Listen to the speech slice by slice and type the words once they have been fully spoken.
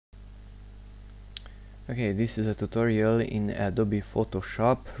Okay, this is a tutorial in Adobe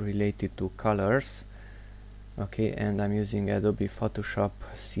Photoshop related to colors. Okay, and I'm using Adobe Photoshop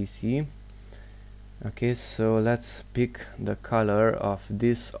CC. Okay, so let's pick the color of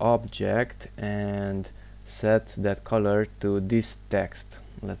this object and set that color to this text.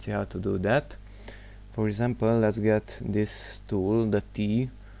 Let's see how to do that. For example, let's get this tool, the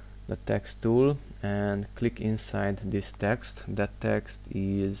text tool, and click inside this text. That text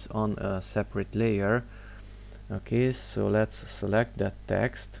is on a separate layer. Okay, so let's select that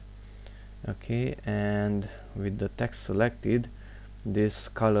text. Okay, and with the text selected, this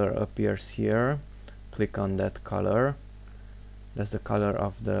color appears here. Click on that color. That's the color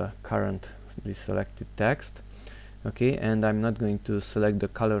of the currently selected text. Okay, and I'm not going to select the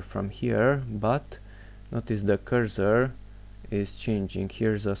color from here, but notice the cursor is changing.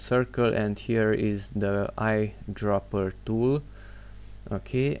 Here's a circle and here is the eyedropper tool.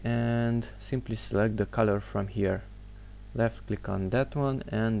 Okay, and simply select the color from here. Left click on that one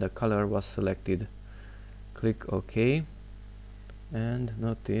and the color was selected. Click OK, and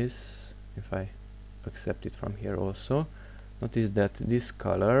notice, if I accept it from here also, notice that this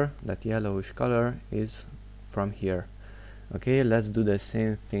color, that yellowish color, is from here. Okay, let's do the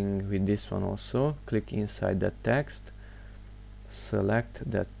same thing with this one also. Click inside the text, select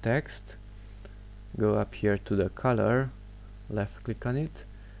that text, go up here to the color, left click on it,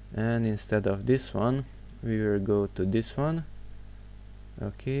 and instead of this one we will go to this one.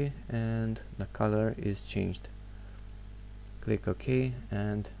 Okay, and the color is changed. Click OK,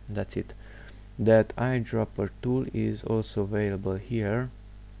 and that's it. That eyedropper tool is also available here,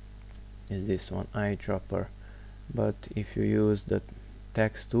 is this one, eyedropper, but if you use the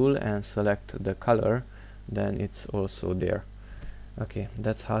text tool and select the color, then it's also there. Okay,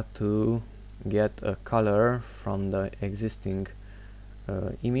 that's how to get a color from the existing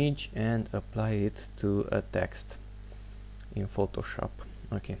image and apply it to a text in Photoshop.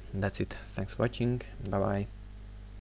 Okay, that's it. Thanks for watching. Bye bye.